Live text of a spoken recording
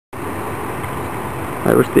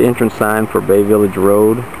That was the entrance sign for Bay Village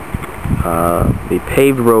Road. The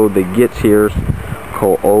paved road that gets here is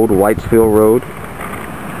called Old Whitesville Road.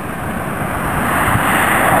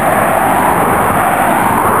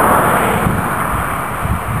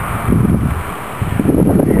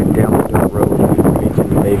 Head down the dirt road and reach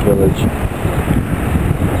into Bay Village.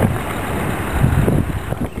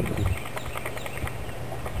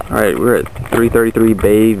 Alright, we're at 333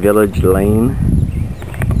 Bay Village Lane.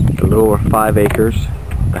 A little over 5 acres.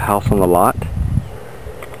 The house on the lot.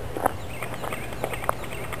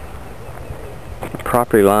 The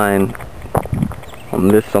property line on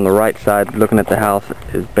the right side, looking at the house,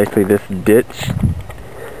 is basically this ditch.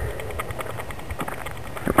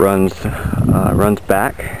 It runs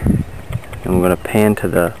back, and we're going to pan to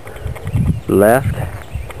the left.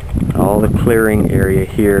 All the clearing area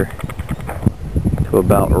here to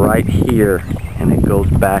about right here, and it goes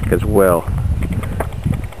back as well.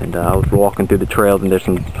 And I was walking through the trails, and there's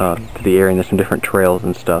some to the area, and there's some different trails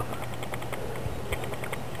and stuff.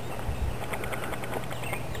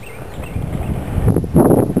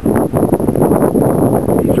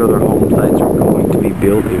 These other home sites are going to be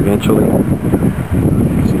built eventually.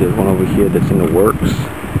 See, there's one over here that's in the works.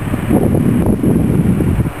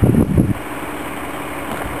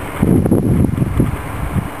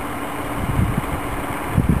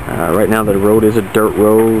 Right now the road is a dirt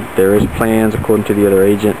road. There is plans, according to the other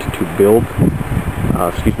agent, to build,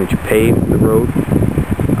 to pave the road.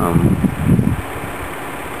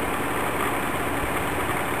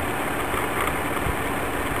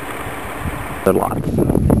 The lots.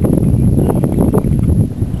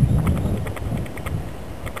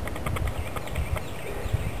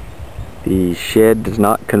 The shed does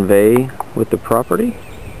not convey with the property.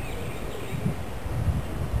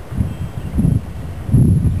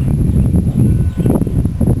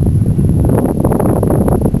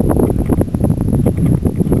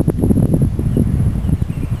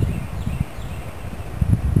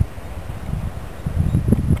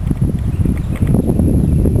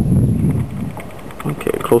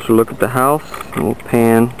 Okay, closer look at the house, and we'll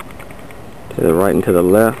pan to the right and to the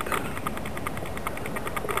left.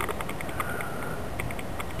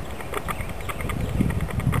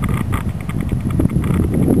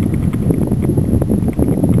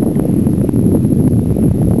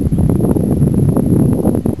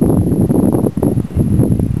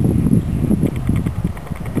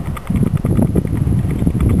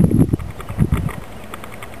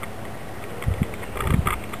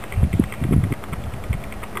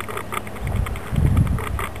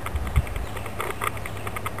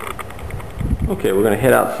 Okay, we're going to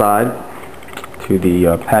head outside to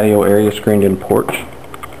the patio area, screened in porch.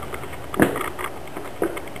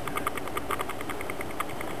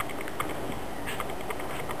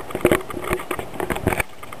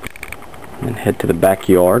 And head to the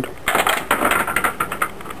backyard.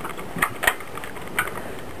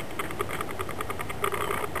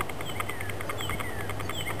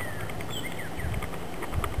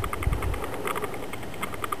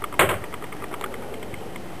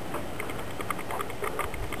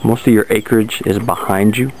 Most of your acreage is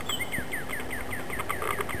behind you,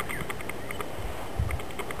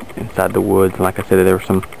 inside the woods. And like I said, there were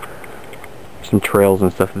some trails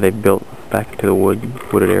and stuff that they built back into the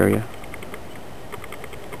wooded area.